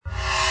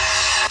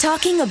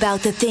talking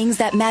about the things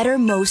that matter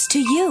most to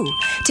you.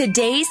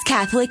 Today's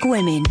Catholic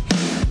Women.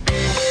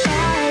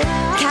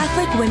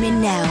 Catholic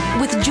Women Now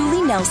with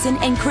Julie Nelson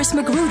and Chris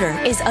Magruder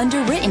is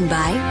underwritten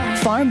by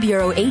Farm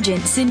Bureau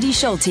agent Cindy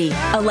Schulte,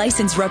 a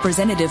licensed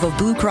representative of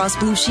Blue Cross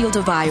Blue Shield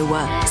of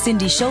Iowa,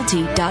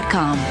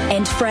 cindyschulte.com,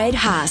 and Fred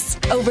Haas,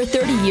 over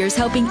 30 years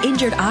helping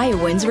injured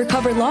Iowans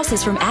recover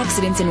losses from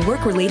accidents and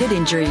work-related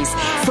injuries.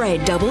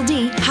 Fred Double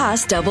D,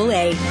 Haas Double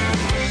A.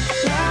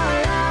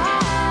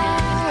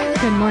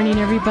 Good morning,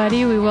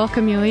 everybody. We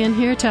welcome you in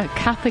here to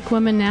Catholic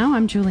Women Now.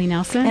 I'm Julie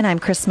Nelson. And I'm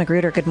Chris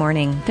Magruder. Good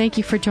morning. Thank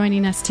you for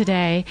joining us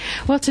today.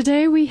 Well,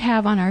 today we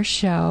have on our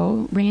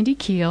show Randy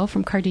Keel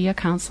from Cardia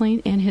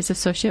Counseling and his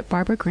associate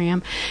Barbara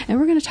Graham. And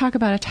we're going to talk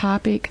about a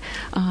topic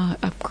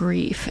of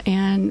grief.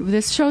 And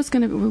this show is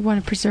we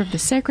want to preserve the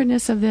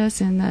sacredness of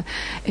this and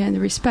the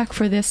respect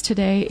for this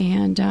today.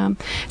 And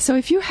so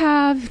if you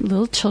have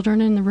little children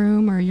in the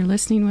room or you're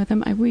listening with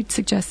them, I would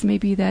suggest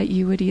maybe that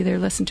you would either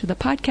listen to the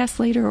podcast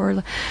later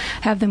or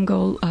have them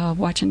go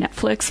watch a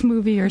Netflix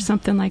movie or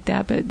something like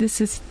that. But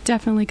this is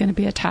definitely going to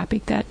be a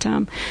topic that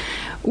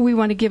we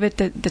want to give it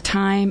the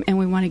time, and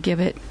we want to give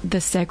it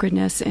the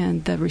sacredness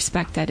and the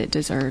respect that it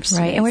deserves.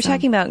 Right, and we're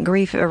talking about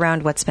grief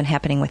around what's been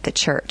happening with the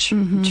church,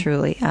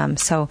 truly.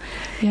 So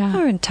we're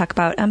going to talk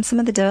about some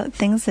of the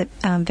things that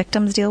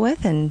victims deal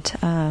with, and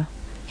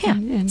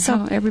and so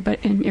how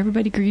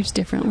everybody grieves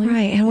differently.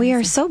 Right, and we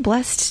are so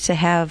blessed to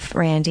have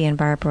Randy and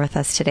Barbara with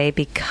us today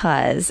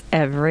because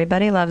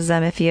everybody loves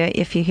them. If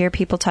you hear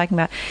people talking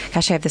about,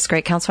 gosh, I have this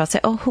great counselor, I'll say,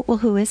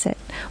 who is it?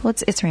 Well,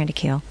 it's Randy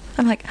Keel.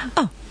 I'm like,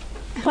 oh.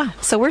 Wow.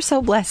 So we're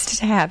so blessed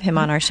to have him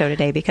on our show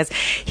today because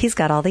he's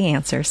got all the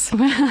answers.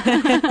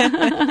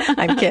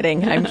 I'm kidding.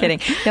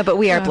 No, but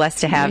we are blessed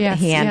to have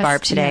he and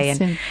Barb today.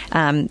 Yes,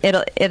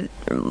 and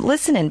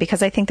listen in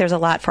because I think there's a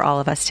lot for all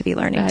of us to be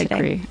learning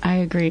today. I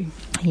agree.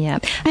 Yeah.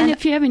 And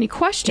if you have any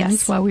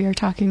questions while we are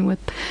talking with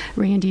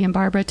Randy and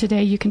Barbara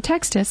today, you can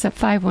text us at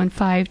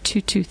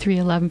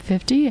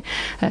 515-223-1150.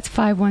 That's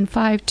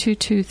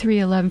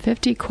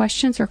 515-223-1150.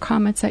 Questions or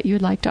comments that you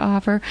would like to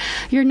offer.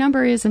 Your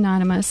number is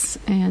anonymous,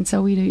 and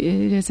so it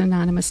is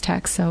anonymous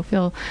text, so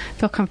feel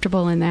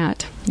comfortable in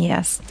that.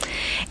 Yes.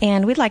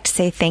 And we'd like to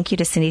say thank you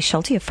to Cindy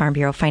Schulte of Farm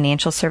Bureau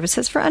Financial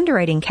Services for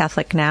underwriting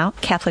Catholic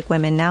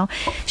Women Now.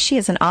 She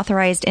is an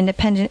authorized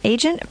independent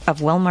agent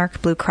of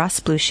Wellmark Blue Cross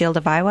Blue Shield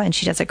of Iowa, and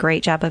she does a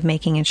great job of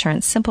making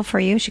insurance simple for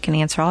you. She can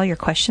answer all your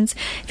questions.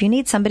 If you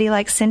need somebody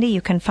like Cindy,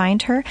 you can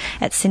find her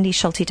at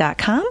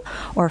cindyschulte.com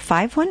or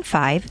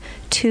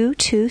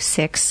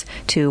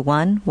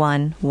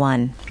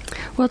 515-226-2111.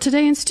 Well,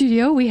 today in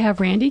studio, we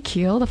have Randy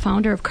Keel, the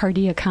founder of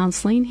Cardia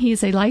Counseling. He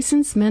is a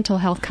licensed mental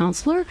health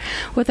counselor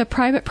with a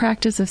private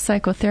practice of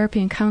psychotherapy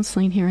and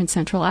counseling here in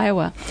central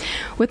Iowa.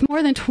 With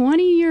more than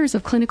 20 years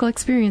of clinical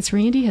experience,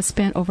 Randy has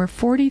spent over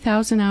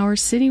 40,000 hours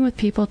sitting with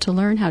people to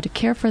learn how to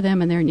care for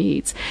them and their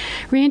needs.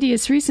 Randy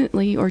is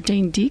recently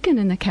ordained deacon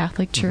in the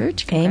Catholic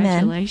Church.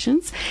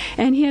 Congratulations.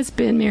 Amen. And he has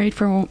been married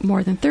for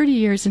more than 30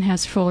 years and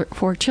has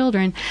four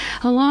children.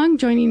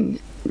 Joining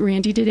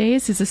Randy today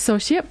is his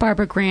associate,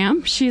 Barbara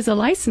Graham. She is a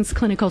licensed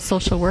clinical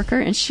social worker,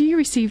 and she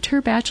received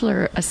her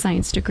Bachelor of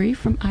Science degree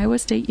from Iowa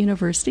State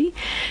University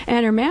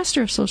and her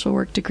Master of Social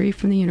Work degree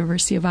from the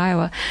University of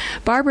Iowa.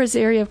 Barbara's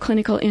area of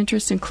clinical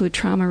interest include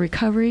trauma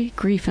recovery,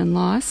 grief and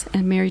loss,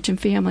 and marriage and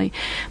family.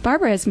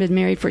 Barbara has been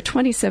married for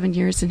 27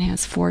 years and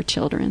has 4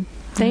 children.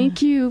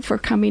 Thank you for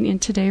coming in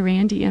today,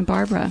 Randy and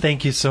Barbara.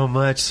 Thank you so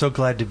much. So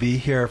glad to be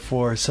here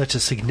for such a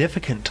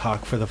significant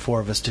talk for the 4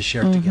 of us to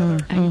share together.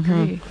 I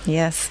agree.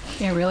 Yes.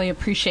 I really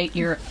appreciate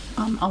your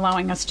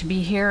allowing us to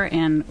be here,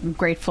 and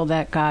grateful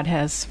that God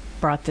has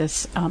brought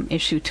this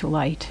issue to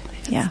light.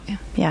 Yeah.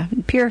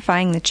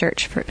 Purifying the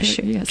church, for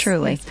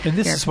truly. Yes. And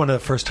this is one of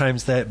the first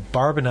times that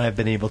Barb and I have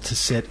been able to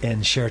sit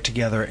and share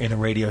together in a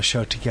radio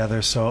show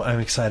together, so I'm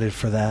excited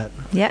for that.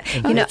 Yeah.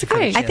 That's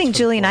great. I think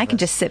Julie and I can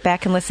just sit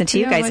back and listen to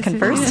you guys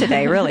converse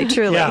today, really,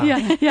 truly.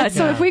 Yeah.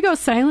 So if we go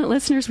silent,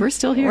 listeners, we're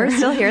still here. We're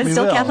still here. It's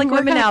still Catholic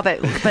Women Now,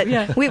 but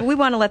we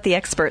want to let the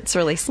experts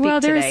really speak today.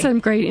 Well, there is some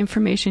great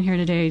information here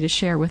today to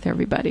share with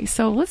everybody.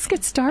 So let's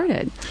get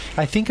started.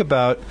 I think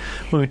about,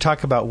 when we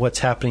talk about what's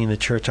happening in the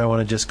church, I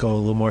want to just go a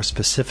little more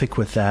specific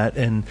with that.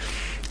 And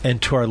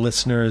to our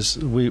listeners,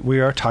 we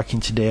are talking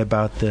today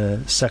about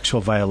the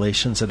sexual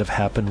violations that have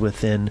happened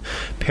within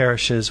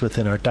parishes,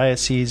 within our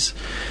diocese,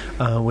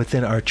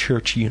 within our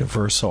church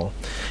universal.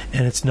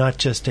 And it's not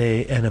just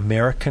an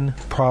American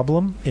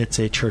problem, it's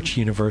a church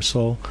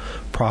universal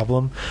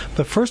problem.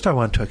 But first I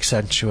want to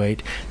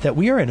accentuate that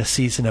we are in a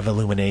season of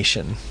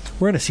illumination.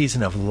 We're in a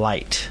season of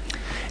light.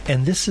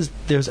 And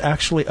there's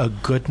actually a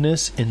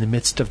goodness in the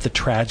midst of the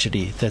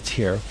tragedy that's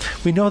here.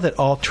 We know that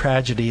all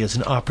tragedy is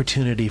an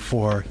opportunity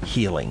for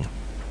healing.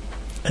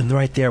 And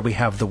right there we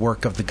have the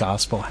work of the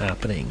gospel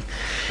happening.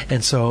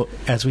 And so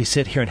as we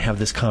sit here and have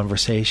this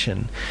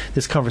conversation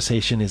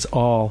is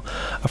all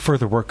a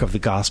further work of the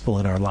gospel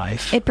in our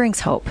life. It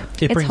brings hope.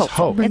 It brings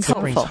hope. It's It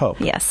hopeful. brings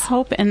hope. Yes.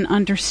 Hope and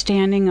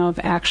understanding of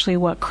actually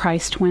what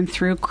Christ went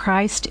through.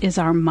 Christ is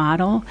our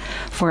model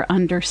for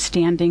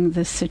understanding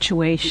this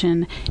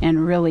situation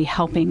and really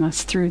helping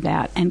us through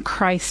that. And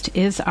Christ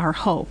is our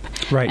hope.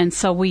 Right. And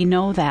so we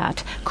know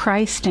that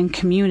Christ and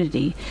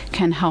community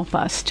can help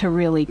us to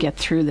really get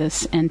through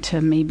this and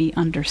to maybe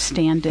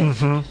understand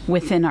it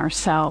within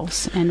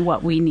ourselves and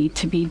what we need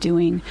to be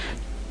doing.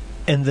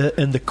 And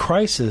the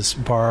crisis,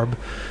 Barb,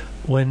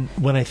 when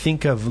I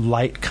think of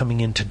light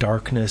coming into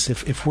darkness,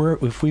 if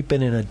we've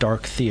been in a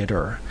dark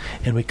theater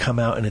and we come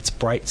out and it's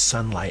bright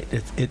sunlight,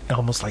 it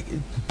almost like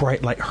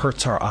bright light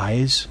hurts our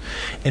eyes,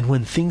 and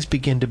when things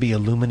begin to be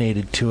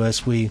illuminated to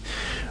us, we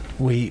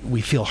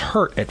feel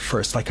hurt at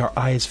first, like our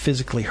eyes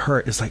physically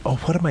hurt. It's like, oh,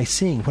 what am I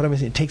seeing? What am I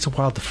seeing? It takes a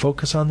while to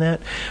focus on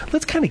that.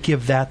 Let's kind of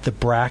give that the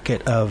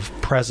bracket of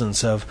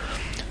presence of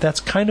that's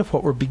kind of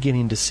what we're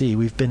beginning to see.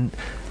 We've been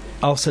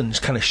all of a sudden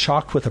just kind of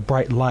shocked with a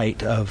bright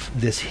light of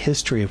this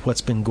history of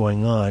what's been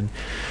going on.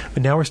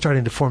 But now we're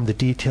starting to form the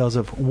details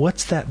of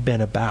what's that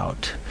been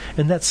about.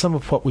 And that's some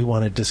of what we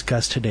want to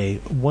discuss today.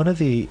 One of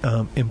the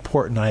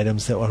important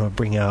items that I want to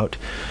bring out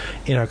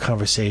in our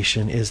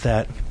conversation is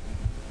that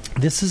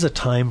this is a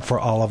time for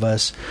all of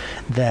us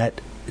that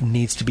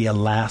needs to be a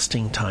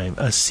lasting time,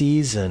 a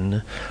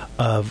season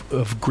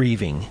of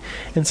grieving.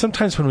 And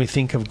sometimes when we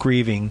think of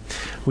grieving,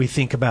 we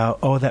think about,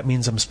 oh, that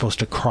means I'm supposed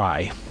to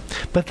cry.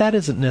 But that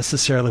isn't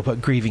necessarily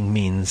what grieving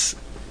means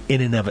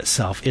in and of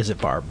itself, is it,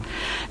 Barb?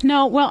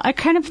 No, well, I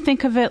kind of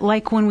think of it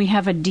like when we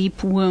have a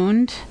deep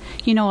wound.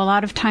 You know, a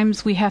lot of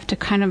times we have to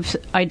kind of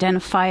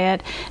identify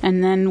it,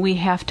 and then we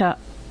have to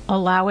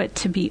allow it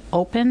to be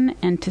open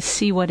and to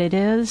see what it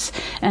is,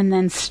 and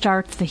then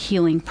start the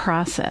healing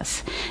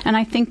process. And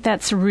I think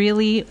that's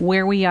really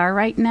where we are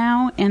right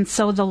now. And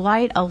so the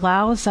light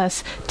allows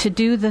us to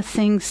do the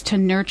things to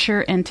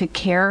nurture and to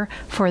care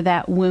for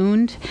that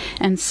wound,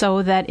 and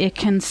so that it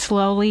can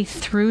slowly,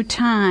 through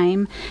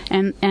time,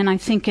 and I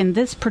think in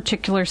this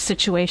particular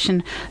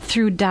situation,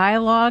 through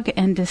dialogue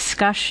and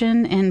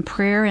discussion and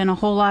prayer and a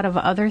whole lot of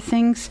other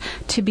things,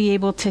 to be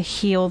able to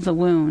heal the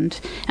wound.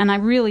 And I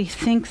really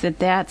think that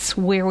that's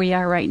where we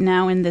are right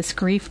now in this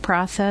grief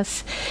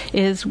process,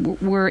 is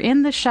we're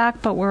in the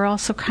shock, but we're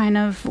also kind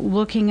of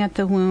looking at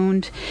the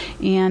wound,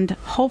 and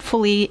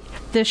hopefully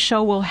this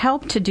show will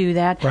help to do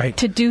that, right.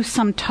 To do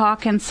some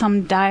talk and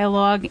some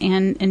dialogue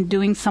and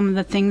doing some of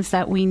the things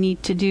that we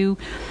need to do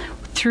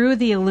through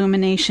the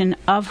illumination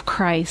of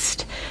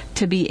Christ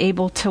to be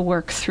able to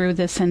work through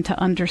this and to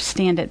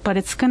understand it. But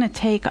it's going to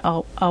take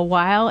a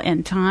while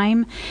and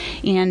time,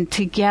 and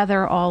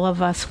together all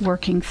of us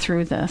working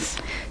through this.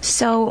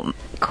 So,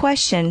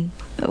 question,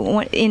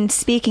 in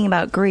speaking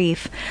about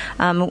grief,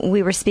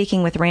 we were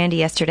speaking with Randy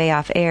yesterday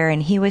off air,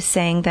 and he was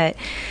saying that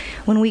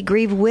when we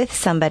grieve with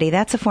somebody,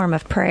 that's a form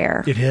of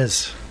prayer. It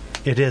is.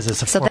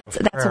 It's a form of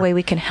prayer. That's a way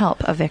we can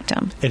help a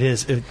victim. It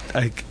is.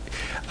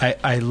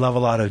 I love a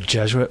lot of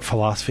Jesuit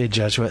philosophy,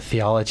 Jesuit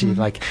theology,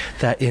 like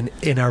that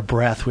in our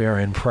breath we are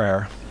in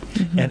prayer.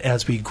 Mm-hmm. And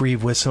as we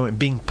grieve with someone,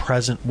 being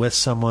present with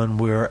someone,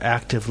 we're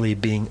actively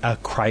being a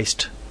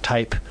Christ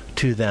type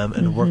to them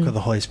and the work of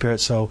the Holy Spirit.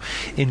 So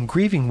in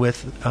grieving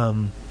with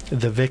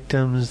the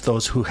victims,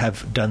 those who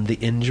have done the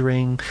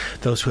injuring,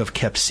 those who have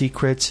kept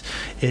secrets,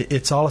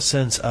 it's all a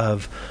sense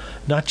of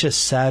not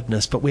just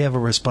sadness, but we have a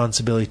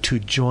responsibility to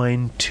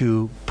join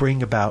to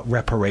bring about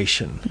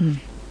reparation.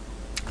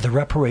 The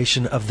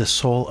reparation of the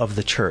soul of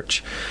the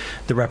church,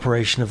 the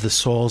reparation of the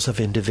souls of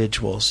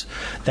individuals.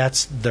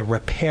 That's the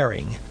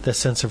repairing, the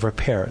sense of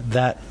repair.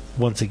 That,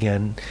 once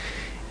again,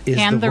 is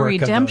and the work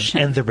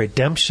redemption. and the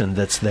redemption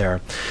that's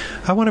there.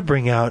 I want to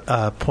bring out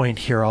a point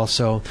here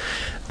also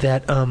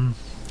that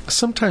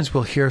sometimes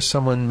we'll hear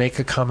someone make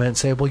a comment and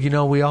say, well, you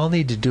know, we all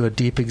need to do a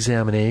deep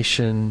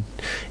examination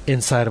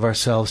inside of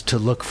ourselves to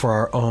look for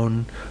our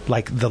own,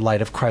 like the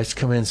light of Christ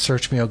come in,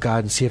 search me, O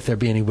God, and see if there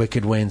be any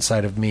wicked way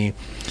inside of me.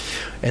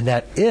 And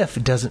that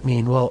if doesn't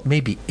mean, well,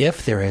 maybe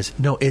if there is.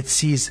 No, it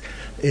sees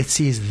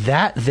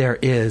that there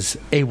is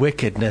a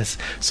wickedness.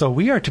 So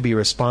we are to be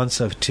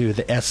responsive to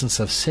the essence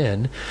of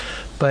sin.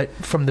 But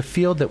from the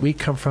field that we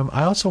come from,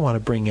 I also want to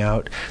bring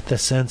out the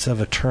sense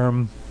of a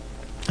term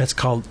that's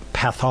called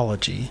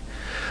pathology.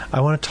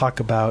 I want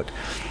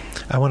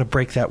to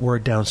break that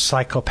word down,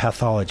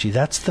 psychopathology.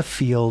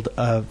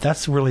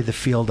 That's really the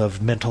field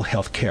of mental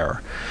health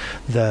care.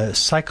 The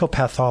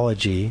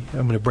psychopathology,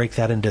 I'm going to break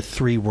that into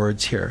 3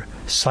 words here.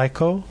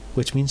 Psycho,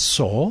 which means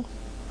soul.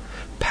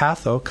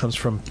 Patho comes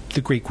from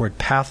the Greek word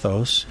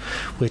pathos,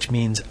 which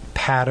means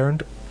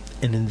patterned,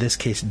 and in this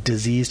case,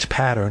 diseased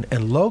pattern,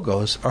 and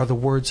logos are the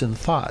words and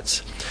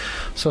thoughts.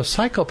 So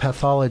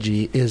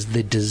psychopathology is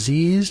the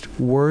diseased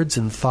words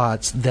and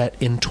thoughts that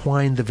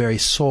entwine the very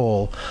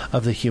soul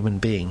of the human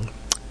being.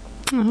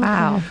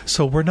 Wow.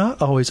 So we're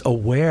not always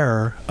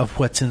aware of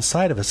what's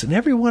inside of us. And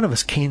every one of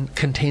us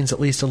contains at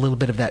least a little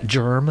bit of that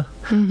germ,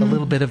 a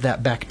little bit of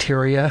that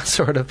bacteria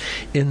sort of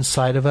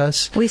inside of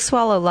us. We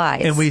swallow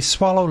lies. And we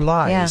swallow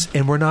lies,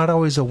 and we're not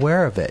always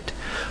aware of it.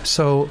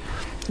 So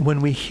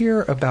when we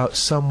hear about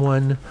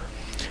someone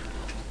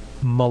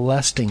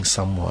molesting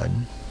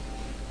someone,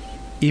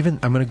 even,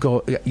 I'm going to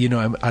go,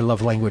 I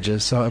love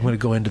languages, so I'm going to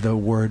go into the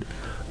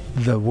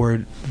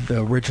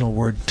original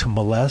word to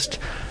molest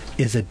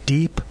is a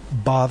deep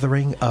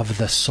bothering of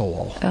the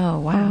soul. Oh,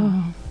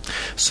 wow.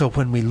 So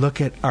when we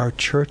look at our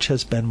church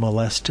has been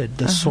molested,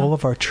 the soul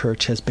of our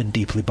church has been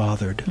deeply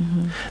bothered.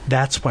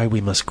 That's why we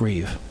must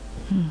grieve.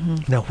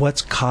 Now,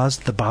 what's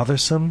caused the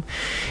bothersome?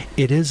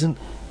 It isn't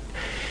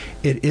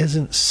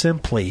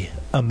simply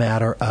a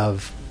matter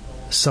of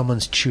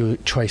someone's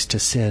choice to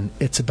sin.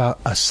 It's about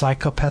a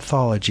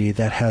psychopathology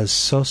that has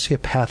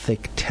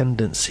sociopathic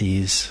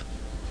tendencies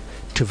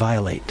to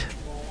violate.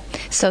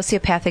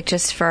 Sociopathic,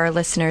 just for our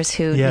listeners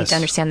who need to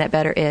understand that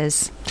better,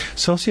 is?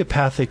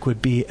 Sociopathic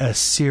would be a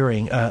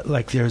searing,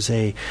 like there's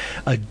a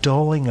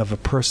dulling of a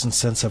person's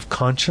sense of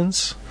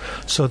conscience,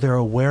 so their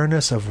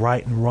awareness of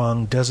right and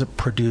wrong doesn't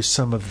produce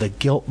some of the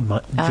guilt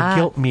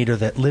meter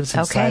that lives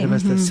inside of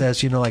us that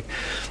says, like,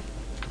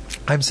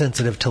 I'm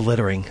sensitive to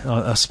littering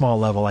on a small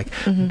level. Like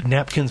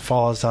napkins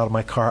falls out of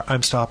my car,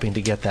 I'm stopping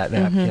to get that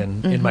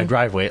napkin in my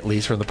driveway, at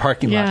least, or in the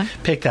parking lot.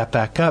 Pick that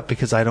back up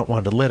because I don't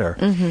want to litter.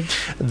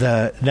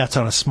 That's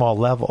on a small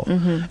level.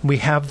 We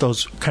have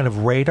those kind of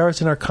radars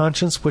in our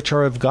conscience, which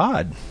are of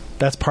God.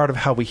 That's part of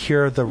how we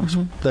hear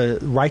the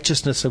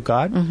righteousness of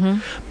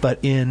God. But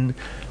in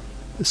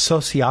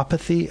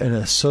sociopathy and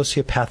a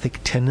sociopathic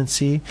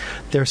tendency,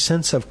 their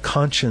sense of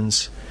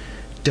conscience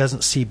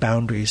doesn't see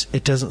boundaries.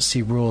 It doesn't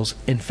see rules.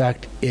 In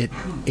fact, it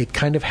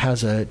kind of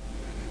has a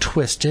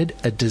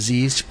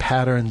diseased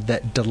pattern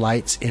that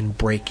delights in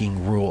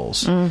breaking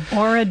rules.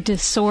 Or a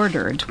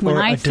disordered. When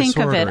I think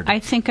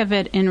of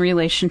it in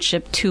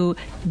relationship to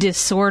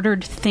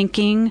disordered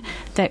thinking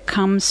that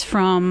comes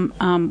from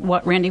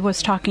what Randy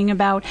was talking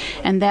about,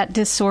 and that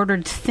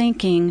disordered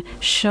thinking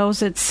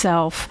shows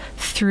itself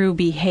through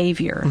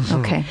behavior.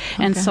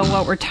 And so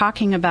what we're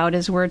talking about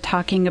is we're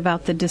talking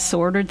about the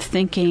disordered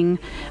thinking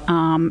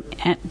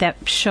that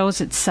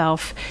shows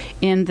itself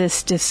in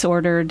this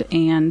disordered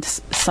and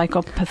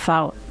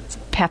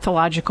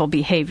pathological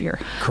behavior.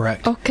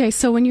 Correct. Okay,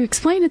 so when you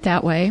explain it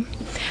that way,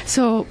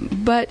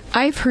 but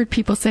I've heard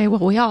people say, well,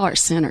 we all are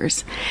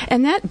sinners.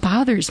 And that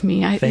bothers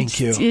me. Thank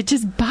you. It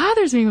just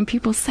bothers me when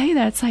people say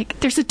that. It's like,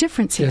 there's a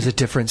difference here. There's a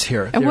difference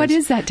here. And what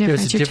is that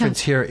difference? There's a difference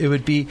here. It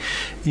would be,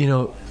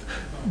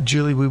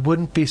 Julie, we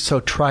wouldn't be so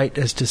trite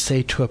as to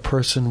say to a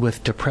person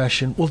with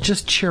depression, well,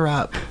 just cheer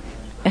up.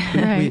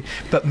 Right.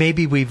 But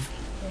maybe we've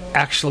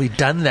actually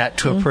done that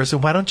to a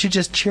person. Why don't you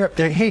just cheer up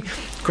there? Hey,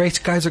 gray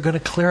skies are going to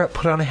clear up,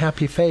 put on a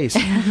happy face.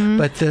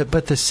 But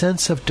the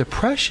sense of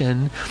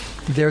depression,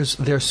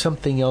 there's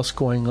something else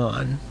going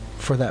on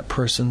for that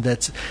person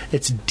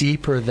it's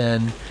deeper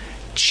than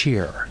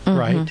cheer,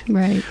 right?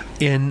 Right.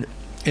 In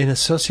a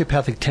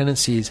sociopathic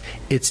tendencies,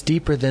 it's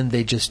deeper than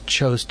they just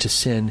chose to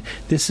sin.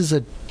 This is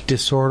a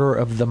disorder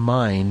of the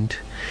mind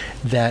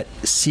that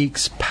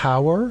seeks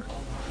power,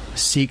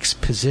 seeks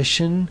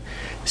position,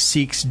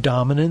 seeks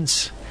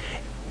dominance.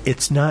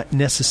 It's not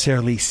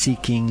necessarily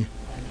seeking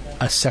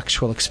a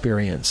sexual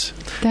experience.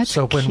 That's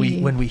so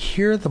key. when we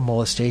hear the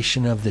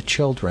molestation of the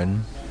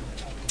children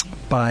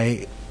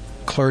by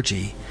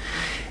clergy,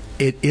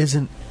 it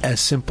isn't as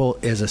simple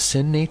as a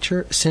sin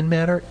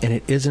matter, and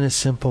it isn't as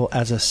simple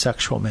as a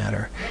sexual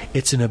matter.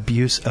 It's an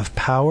abuse of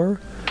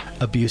power,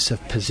 abuse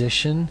of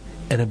position,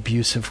 and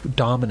abuse of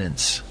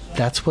dominance.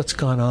 That's what's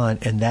gone on,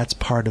 and that's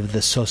part of the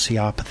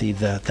sociopathy,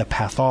 the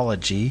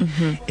pathology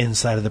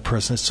inside of the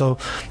person. So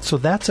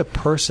that's a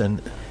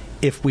person,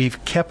 if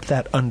we've kept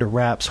that under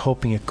wraps,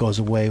 hoping it goes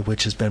away,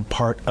 which has been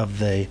part of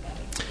the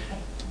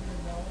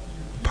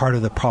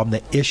problem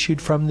that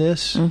issued from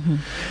this,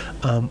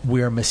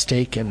 we are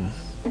mistaken.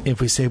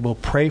 If we say, well,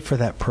 pray for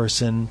that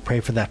person,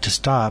 pray for that to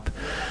stop,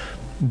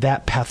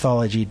 that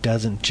pathology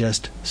doesn't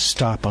just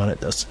stop on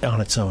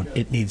its own.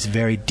 It needs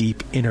very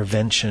deep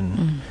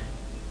intervention,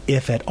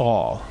 if at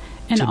all.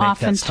 And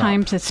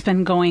oftentimes it's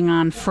been going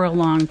on for a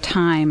long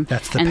time.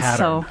 That's the pattern.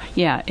 So,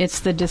 it's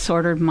the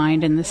disordered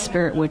mind and the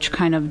spirit which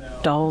kind of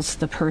dulls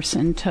the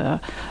person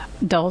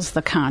dulls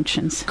the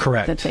conscience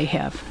that they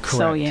have. Correct.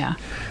 So,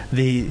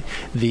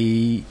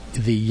 the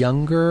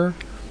younger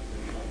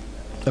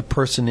a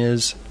person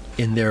is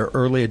in their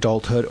early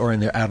adulthood or in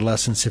their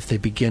adolescence, if they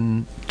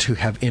begin to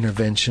have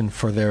intervention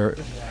for their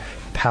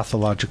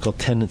pathological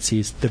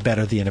tendencies, the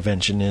better the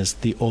intervention is.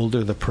 The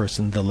older the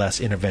person, the less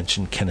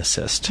intervention can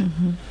assist.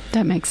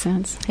 That makes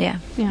sense. Yeah.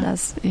 It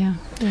does. Yeah.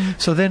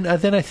 So then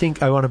I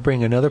think I want to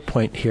bring another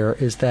point here,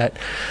 is that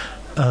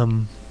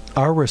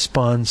our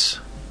response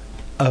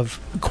of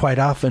quite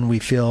often we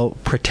feel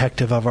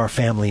protective of our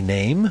family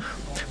name.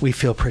 We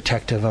feel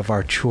protective of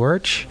our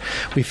church.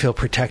 We feel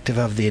protective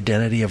of the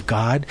identity of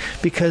God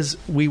because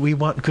we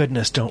want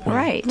goodness, don't we?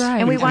 Right. Right.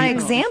 And we want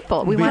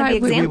example. We want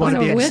to be We want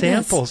to examples. be Witness.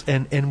 examples,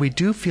 and we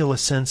do feel a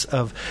sense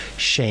of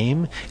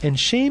shame, and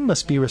shame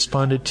must be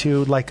responded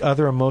to like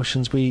other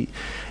emotions.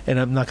 And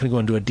I'm not going to go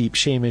into a deep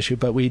shame issue,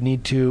 but we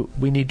need to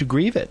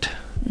grieve it.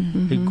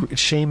 Mm-hmm.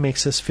 Shame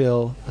makes us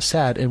feel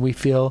sad, and we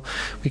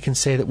can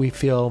say that we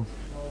feel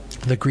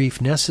the grief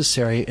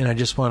necessary. And I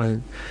just want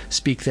to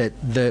speak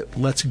that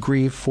let's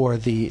grieve for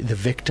the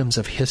victims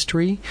of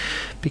history,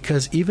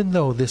 because even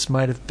though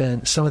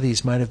some of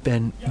these might have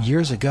been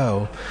years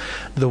ago,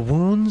 the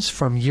wounds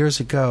from years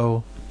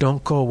ago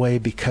don't go away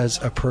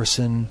because a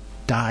person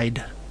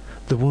died.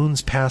 The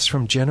wounds pass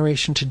from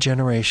generation to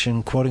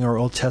generation. Quoting our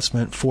Old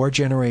Testament, 4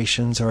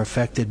 generations are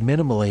affected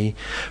minimally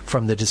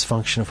from the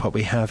dysfunction of what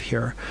we have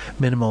here.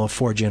 Minimal of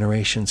 4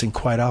 generations. And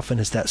quite often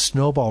as that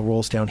snowball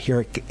rolls down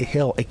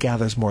hill, it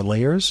gathers more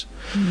layers.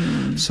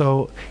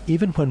 So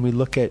even when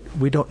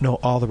we don't know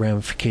all the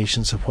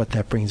ramifications of what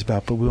that brings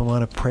about, but we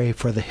want to pray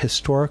for the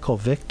historical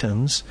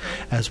victims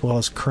as well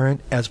as current,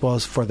 as well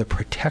as for the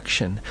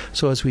protection.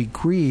 So as we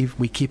grieve,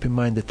 we keep in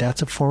mind that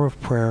that's a form of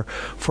prayer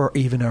for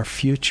even our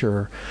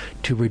future,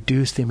 to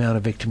reduce the amount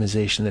of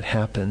victimization that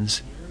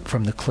happens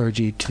from the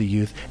clergy to the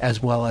youth,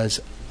 as well as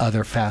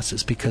other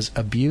facets, because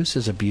abuse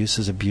is abuse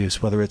is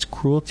abuse, whether it's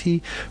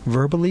cruelty,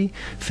 verbally,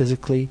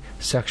 physically,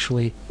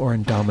 sexually, or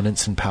in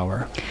dominance and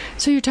power.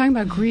 So you're talking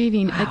about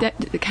grieving. That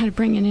kind of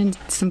bringing in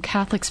some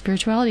Catholic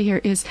spirituality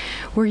here is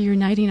we're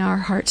uniting our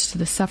hearts to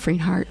the suffering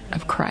heart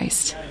of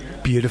Christ.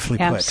 Beautifully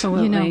put.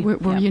 Absolutely.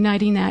 We're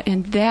uniting that,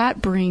 and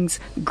that brings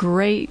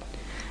great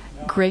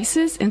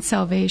graces and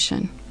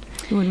salvation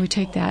when we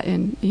take that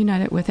and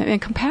unite it with Him.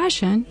 And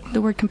compassion, the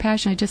word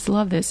compassion, I just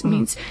love this,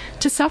 means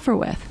to suffer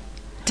with.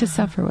 To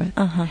suffer with.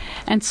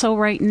 And so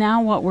right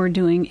now what we're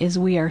doing is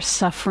we are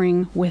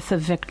suffering with the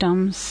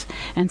victims.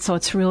 And so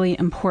it's really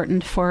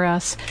important for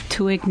us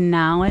to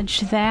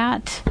acknowledge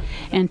that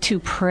and to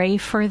pray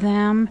for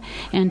them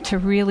and to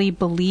really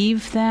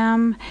believe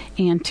them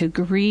and to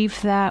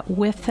grieve that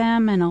with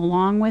them and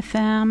along with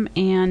them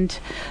and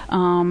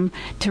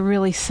to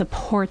really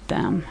support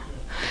them.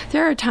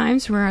 There are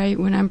times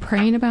when I'm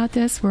praying about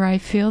this, where I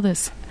feel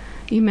this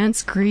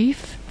immense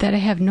grief that I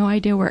have no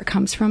idea where it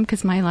comes from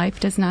because my life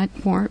does not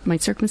warrant my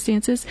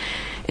circumstances.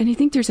 And I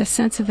think there's a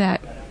sense of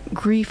that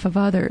grief of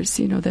others,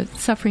 the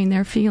suffering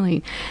they're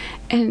feeling.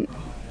 And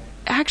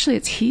actually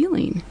it's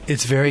healing.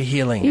 It's very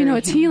healing.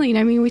 It's healing.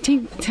 I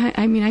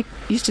mean, I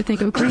used to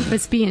think of grief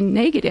as being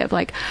negative,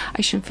 like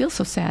I shouldn't feel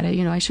so sad,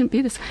 I shouldn't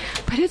be this.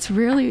 But it's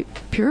really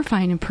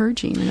purifying and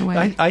purging in a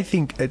way. I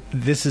think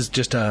this is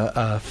just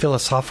a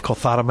philosophical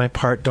thought on my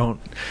part.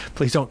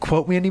 Please don't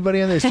quote me,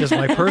 anybody on this. It's just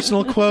my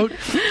personal quote.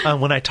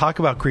 When I talk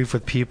about grief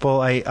with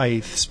people, I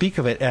speak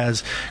of it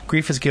as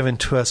grief is given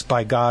to us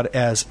by God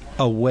as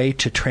a way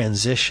to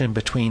transition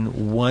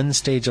between one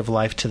stage of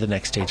life to the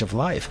next stage of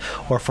life,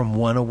 or from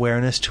one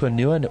awareness to a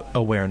new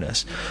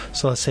awareness.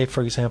 So let's say,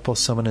 for example,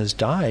 someone has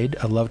died,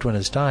 a loved one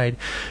has died.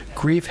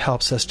 Grief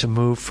helps us to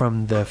move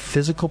from the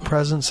physical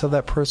presence of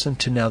that person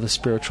to now the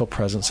spiritual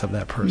presence of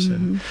that person.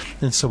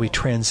 Mm-hmm. And so we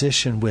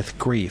transition with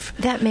grief.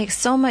 That makes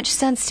so much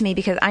sense to me,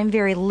 because I'm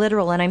very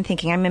literal, and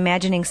I'm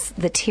imagining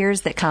the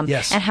tears that come,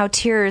 yes, and how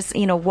tears,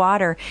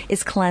 water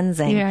is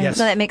cleansing. Yeah. Yes.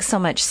 So that makes so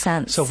much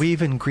sense. So we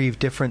even grieve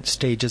different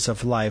stages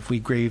of life. We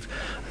grieve,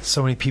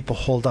 so many people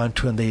hold on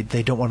to, and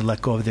they don't want to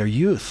let go of their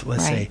youth,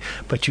 let's say.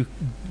 But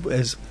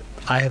as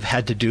I have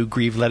had to do,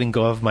 grieve letting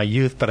go of my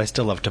youth, but I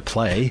still love to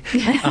play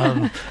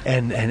and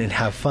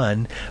have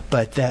fun.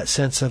 But that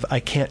sense of I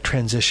can't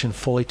transition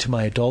fully to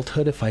my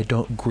adulthood if I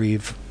don't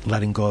grieve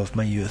letting go of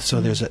my youth.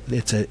 So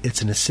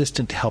it's an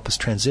assistant to help us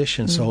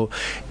transition. So,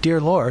 dear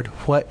Lord,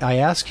 what I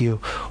ask you,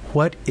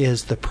 what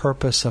is the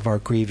purpose of our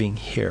grieving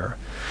here?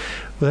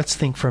 Let's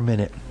think for a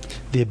minute.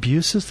 The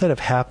abuses that have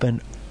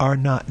happened are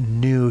not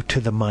new to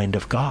the mind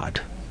of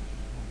God.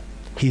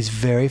 He's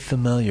very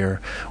familiar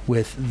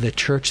with the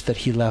church that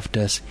He left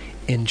us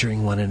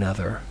injuring one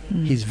another.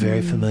 He's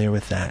very familiar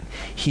with that.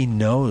 He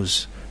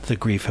knows the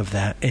grief of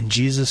that. And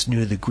Jesus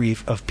knew the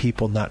grief of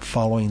people not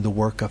following the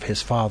work of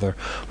His Father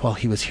while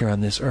He was here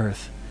on this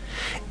earth.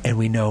 And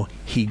we know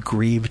He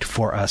grieved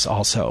for us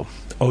also.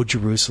 O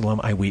Jerusalem,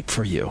 I weep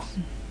for you.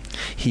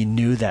 He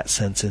knew that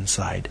sense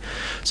inside.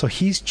 So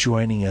He's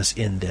joining us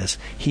in this.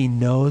 He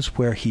knows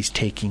where He's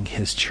taking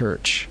His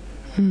church.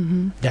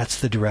 Mm-hmm. That's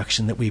the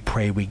direction that we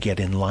pray we get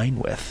in line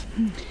with.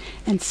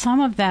 And some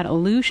of that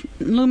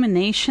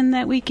illumination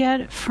that we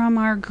get from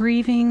our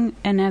grieving,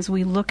 and as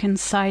we look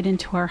inside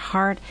into our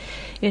heart,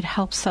 it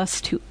helps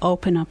us to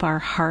open up our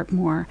heart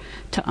more,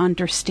 to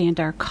understand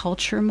our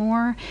culture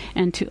more,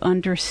 and to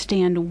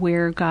understand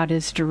where God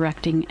is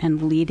directing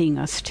and leading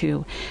us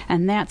to.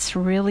 And that's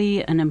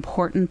really an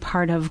important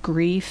part of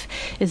grief,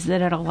 is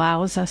that it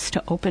allows us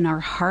to open our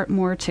heart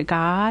more to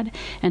God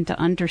and to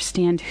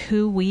understand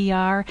who we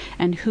are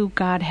and who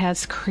God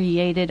has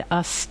created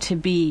us to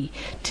be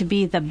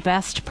the best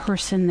best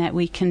person that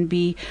we can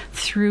be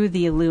through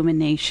the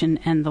illumination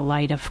and the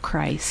light of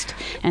Christ.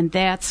 And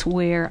that's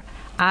where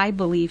I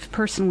believe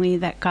personally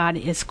that God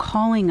is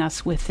calling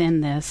us within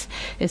this,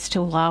 is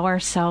to allow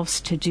ourselves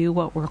to do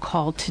what we're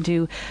called to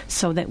do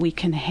so that we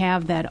can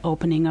have that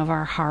opening of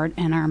our heart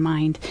and our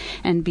mind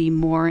and be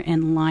more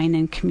in line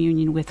and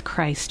communion with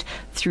Christ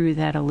through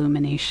that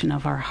illumination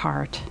of our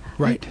heart.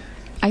 Right.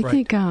 I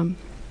think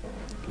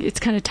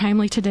it's kind of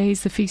timely. Today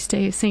is the feast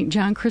day of St.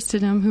 John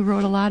Chrysostom, who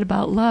wrote a lot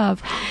about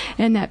love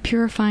and that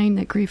purifying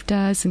that grief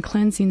does and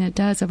cleansing that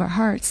does of our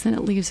hearts. Then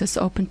it leaves us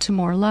open to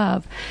more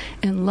love,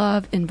 and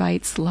love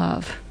invites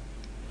love.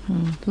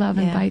 Love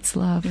invites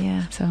love.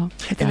 Yeah. So,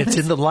 and it's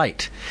in the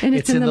light. And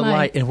it's in the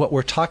light. And what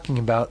we're talking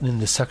about in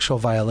the sexual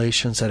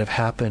violations that have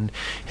happened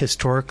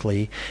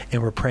historically,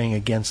 and we're praying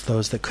against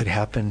those that could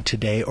happen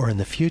today or in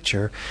the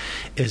future,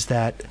 is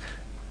that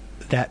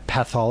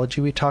pathology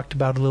we talked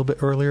about a little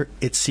bit earlier,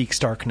 it seeks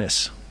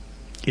darkness.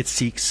 It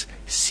seeks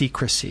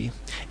secrecy.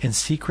 And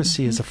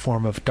secrecy is a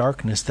form of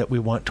darkness that we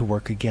want to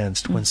work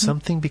against. When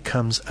something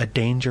becomes a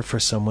danger for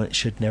someone, it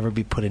should never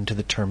be put into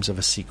the terms of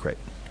a secret.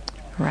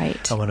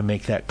 Right. I want to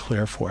make that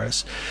clear for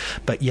us.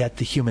 But yet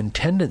the human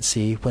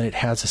tendency, when it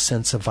has a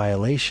sense of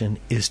violation,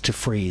 is to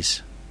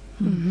freeze.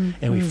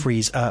 And we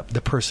freeze up.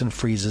 The person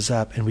freezes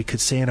up. And we could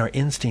say in our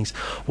instincts,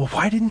 well,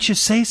 why didn't you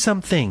say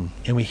something?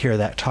 And we hear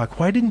that talk.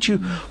 Why didn't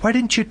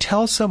you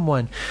tell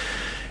someone?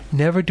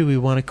 Never do we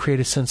want to create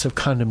a sense of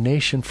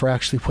condemnation for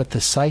actually what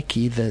the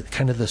psyche, the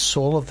kind of the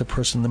soul of the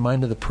person, the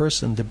mind of the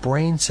person, the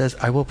brain says,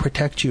 I will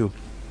protect you.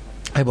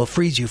 I will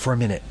freeze you for a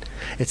minute.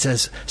 It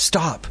says,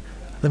 stop.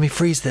 Let me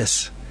freeze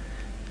this.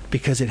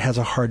 Because it has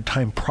a hard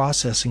time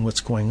processing what's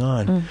going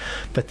on.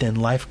 But then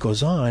life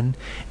goes on,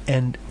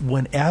 and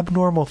when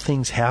abnormal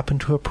things happen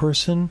to a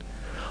person,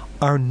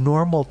 our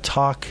normal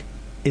talk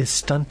is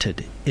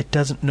stunted. It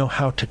doesn't know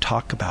how to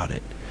talk about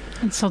it.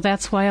 And so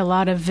that's why a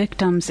lot of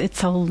victims,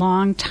 it's a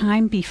long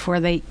time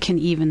before they can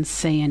even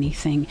say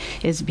anything,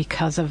 is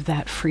because of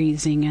that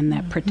freezing and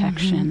that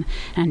protection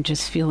and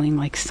just feeling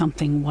like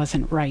something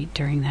wasn't right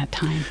during that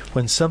time.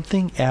 When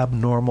something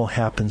abnormal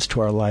happens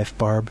to our life,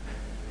 Barb,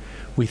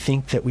 we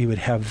think that we would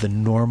have the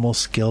normal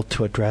skill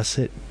to address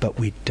it, but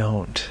we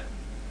don't.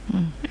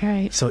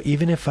 Right. So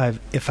even if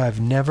I've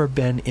never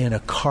been in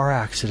a car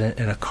accident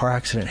and a car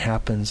accident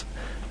happens,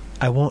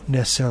 I won't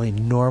necessarily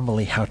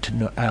normally how to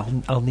know.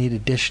 I'll need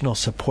additional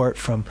support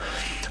from.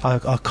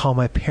 I'll call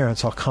my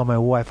parents. I'll call my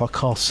wife. I'll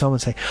call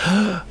someone and say,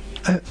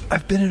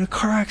 I've been in a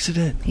car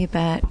accident. You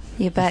bet.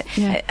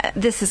 Yeah.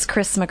 This is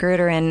Chris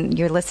Magruder, and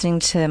you're listening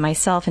to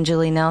myself and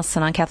Julie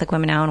Nelson on Catholic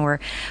Women Now, and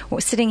we're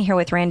sitting here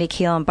with Randy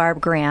Keel and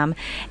Barb Graham,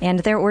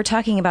 and we're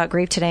talking about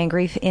grief today and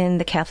grief in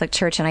the Catholic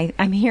Church. And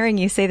I'm hearing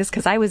you say this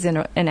because I was in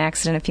an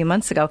accident a few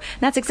months ago,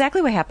 and that's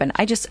exactly what happened.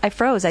 I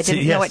froze. I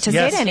didn't know what to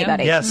say to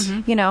anybody. Yes.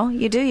 You know,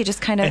 you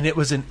just kind of.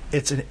 And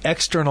it's an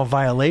external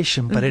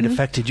violation, but it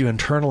affected you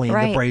internally in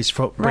the brain.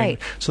 Right.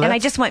 So and I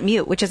just went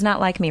mute, which is not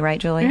like me, right,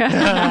 Julie?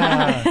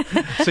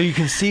 So you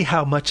can see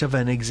how much of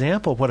an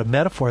example, what a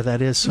metaphor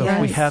that is. So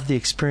if we have the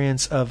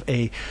experience of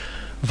a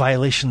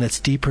violation that's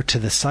deeper to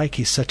the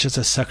psyche, such as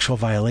a sexual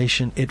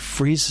violation, it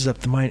freezes up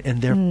the mind,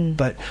 and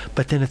but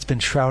then it's been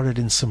shrouded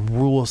in some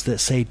rules that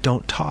say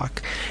don't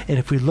talk. And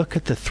if we look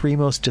at the three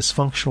most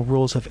dysfunctional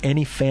rules of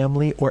any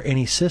family or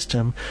any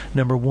system,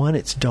 number 1,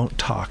 it's don't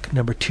talk.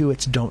 Number 2,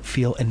 it's don't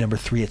feel. And number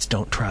 3, it's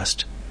don't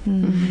trust.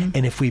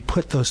 And if we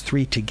put those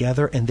 3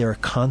 together and they're a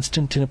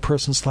constant in a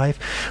person's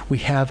life, we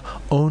have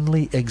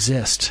only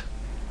exist.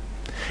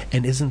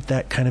 And isn't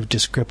that kind of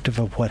descriptive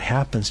of what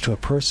happens to a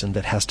person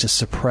that has to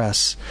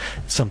suppress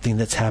something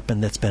that's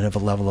happened that's been of a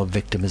level of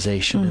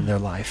victimization in their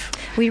life?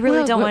 We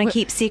really don't want to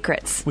keep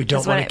secrets. We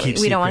don't want to keep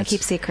secrets. We don't want to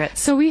keep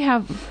secrets. So we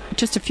have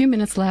just a few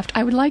minutes left.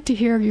 I would like to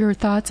hear your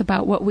thoughts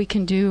about what we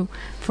can do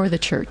for the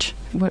church.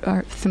 What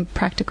are some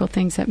practical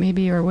things that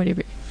maybe, or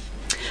whatever?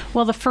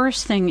 Well, the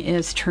first thing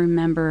is to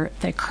remember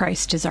that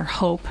Christ is our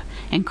hope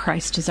and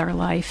Christ is our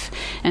life.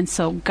 And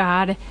so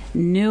God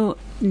knew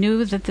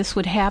that this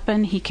would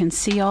happen. He can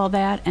see all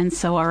that. And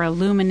so our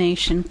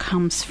illumination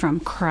comes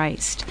from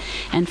Christ.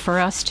 And for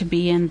us to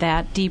be in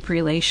that deep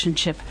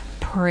relationship,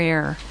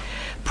 prayer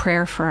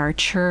for our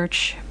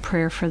church,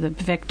 prayer for the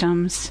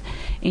victims.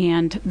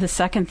 And the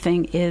second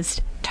thing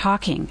is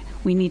talking.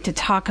 We need to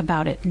talk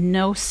about it.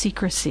 No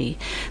secrecy.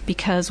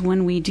 Because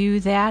when we do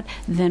that,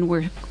 then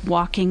we're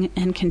walking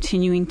and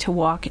continuing to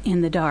walk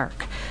in the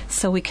dark.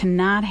 So we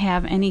cannot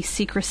have any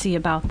secrecy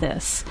about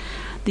this.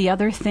 The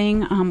other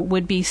thing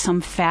would be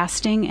some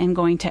fasting and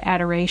going to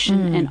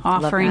adoration and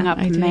offering up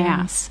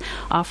Mass.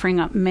 Offering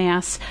up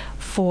Mass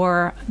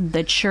for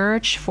the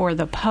church, for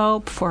the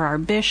Pope, for our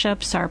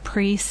bishops, our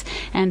priests,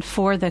 and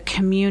for the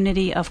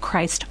community of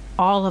Christ,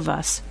 all of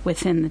us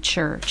within the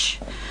church.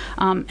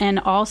 And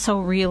also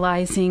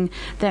realizing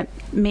that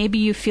maybe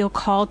you feel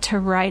called to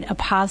write a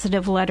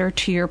positive letter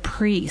to your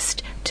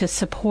priest to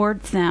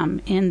support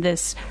them in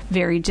this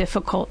very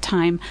difficult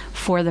time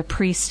for the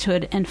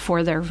priesthood and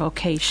for their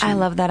vocation. I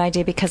love that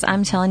idea, because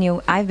I'm telling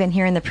you, I've been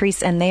hearing the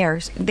priests, and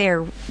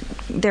they're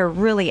they're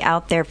really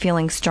out there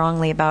feeling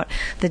strongly about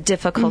the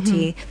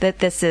difficulty that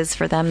this is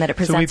for them, that it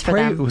presents for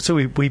them. So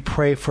we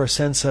pray for a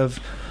sense of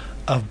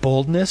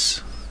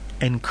boldness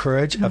and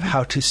courage of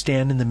how to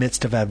stand in the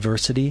midst of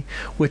adversity,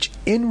 which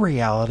in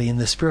reality, in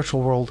the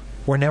spiritual world,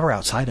 we're never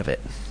outside of it.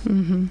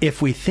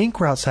 If we think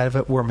we're outside of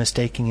it, we're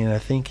mistaking in our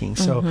thinking.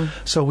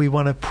 So we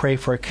want to pray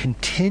for a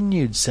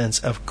continued sense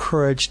of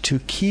courage to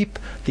keep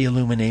the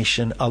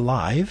illumination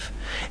alive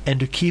and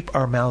to keep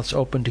our mouths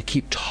open, to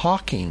keep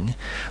talking.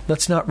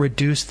 Let's not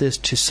reduce this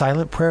to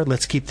silent prayer.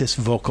 Let's keep this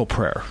vocal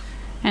prayer.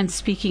 And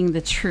speaking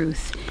the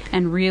truth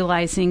and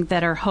realizing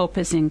that our hope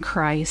is in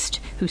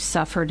Christ, who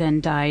suffered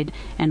and died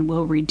and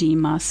will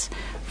redeem us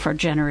for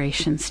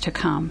generations to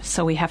come.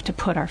 So we have to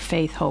put our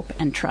faith, hope,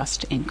 and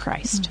trust in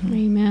Christ.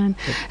 Amen.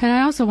 And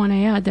I also want to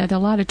add that a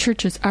lot of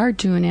churches are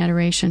doing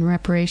adoration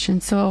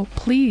reparation. So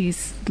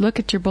please look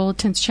at your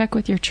bulletins, check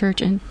with your church,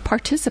 and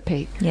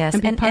participate. Yes,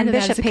 and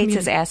Bishop Pates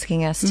is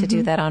asking us to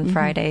do that on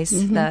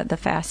Fridays, the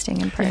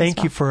fasting and prayer.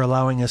 Thank you for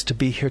allowing us to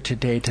be here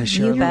today to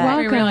share You're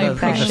welcome. Really the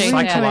appreciate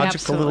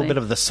psychological, that. a little bit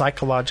of the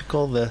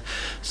psychological, the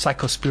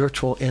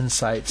psycho-spiritual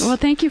insights. Well,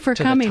 thank you for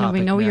coming.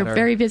 We know you're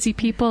very busy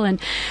people.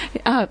 And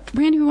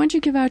Randy, why don't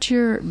you give out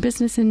your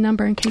business and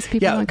number in case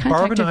people want to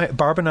contact you?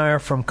 Barb and I are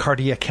from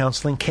Cardia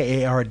Counseling,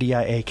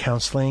 Kardia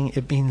Counseling.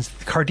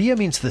 Cardia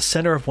means the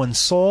center of one's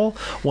soul,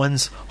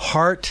 one's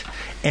heart,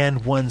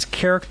 and one's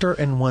character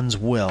and one's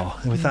will.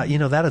 And we thought,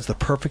 that is the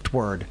perfect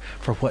word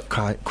for what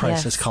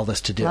Christ has called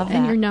us to do.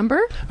 And your number?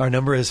 Our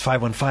number is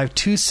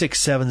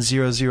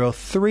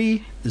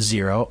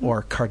 515-267-0030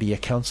 or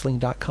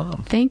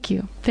cardiacounseling.com. Thank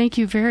you. Thank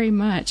you very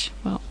much.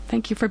 Well,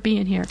 thank you for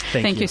being here.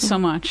 Thank you so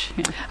much.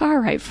 Yeah. All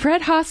right.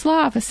 Fred Haas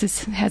Law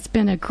Office has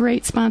been a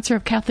great sponsor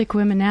of Catholic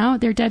Women Now.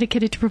 They're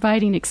dedicated to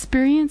providing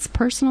experienced,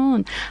 personal,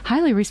 and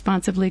highly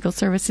responsive legal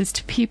services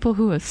to people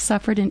who have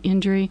suffered an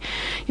injury.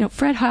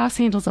 Fred Haas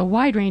handles a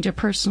wide range of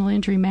personal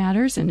injury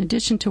matters in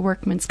addition to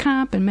workman's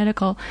comp and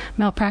medical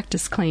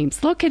malpractice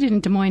claims. Located in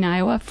Des Moines,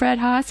 Iowa, Fred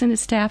Haas and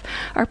his staff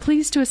are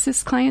pleased to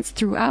assist clients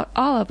throughout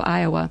all of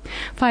Iowa.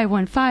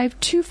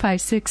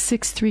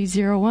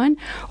 515-256-6301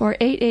 or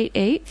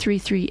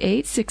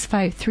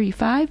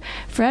 888-338-6535,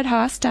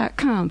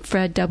 fredhaas.com,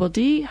 Fred double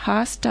D,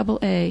 Haas double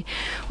A.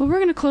 Well, we're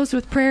going to close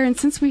with prayer, and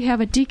since we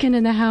have a deacon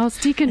in the house,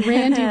 Deacon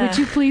Randy, would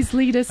you please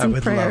lead us in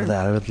prayer?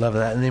 I would love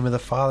that. In the name of the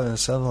Father, and the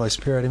Son, and the Holy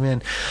Spirit,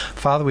 amen.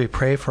 Father, we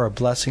pray for a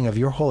blessing of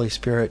your Holy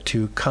Spirit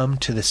to come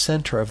to the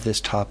center of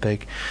this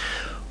topic.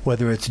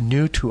 Whether it's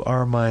new to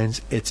our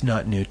minds, it's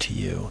not new to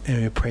you.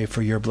 And we pray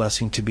for your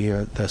blessing to be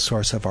the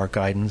source of our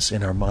guidance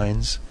in our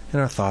minds, in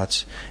our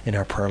thoughts, in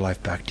our prayer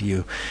life back to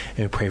you.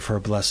 And we pray for a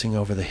blessing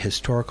over the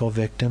historical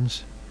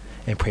victims,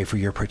 and pray for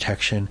your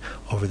protection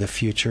over the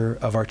future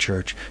of our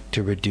church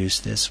to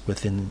reduce this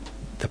within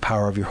the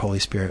power of your Holy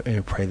Spirit. And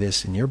we pray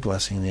this in your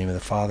blessing in the name of the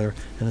Father,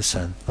 and the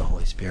Son, and the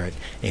Holy Spirit.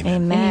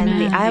 Amen.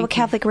 Amen. The Iowa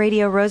Catholic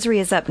Radio Rosary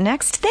is up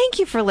next. Thank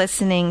you for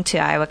listening to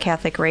Iowa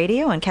Catholic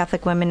Radio and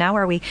Catholic Women Now,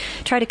 where we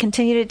try to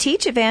continue to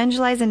teach,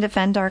 evangelize, and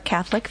defend our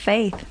Catholic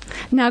faith.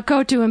 Now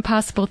go do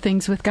impossible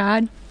things with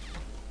God.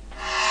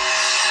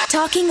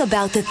 Talking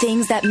about the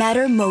things that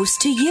matter most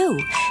to you.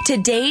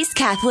 Today's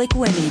Catholic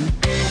Women.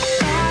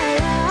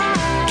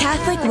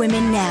 Catholic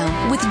Women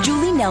Now with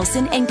Julie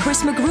Nelson and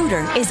Chris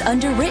Magruder is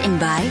underwritten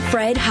by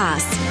Fred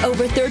Haas.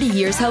 Over 30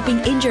 years helping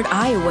injured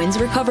Iowans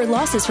recover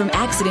losses from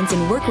accidents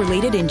and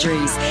work-related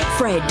injuries.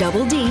 Fred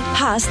double D,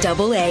 Haas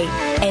double A.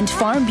 And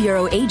Farm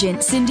Bureau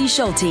agent Cindy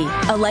Schulte,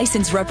 a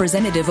licensed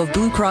representative of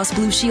Blue Cross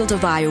Blue Shield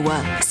of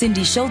Iowa.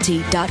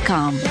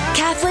 CindySchulte.com.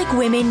 Catholic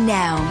Women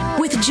Now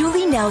with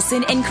Julie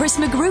Nelson and Chris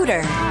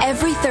Magruder.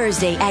 Every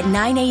Thursday at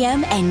 9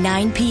 a.m. and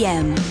 9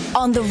 p.m.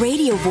 on the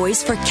radio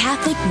voice for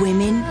Catholic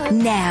Women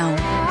Now.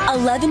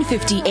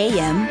 1150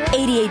 AM,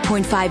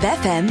 88.5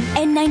 FM,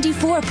 and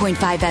 94.5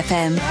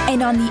 FM,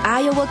 and on the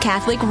Iowa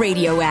Catholic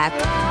Radio app.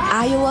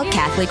 Iowa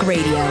Catholic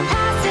Radio.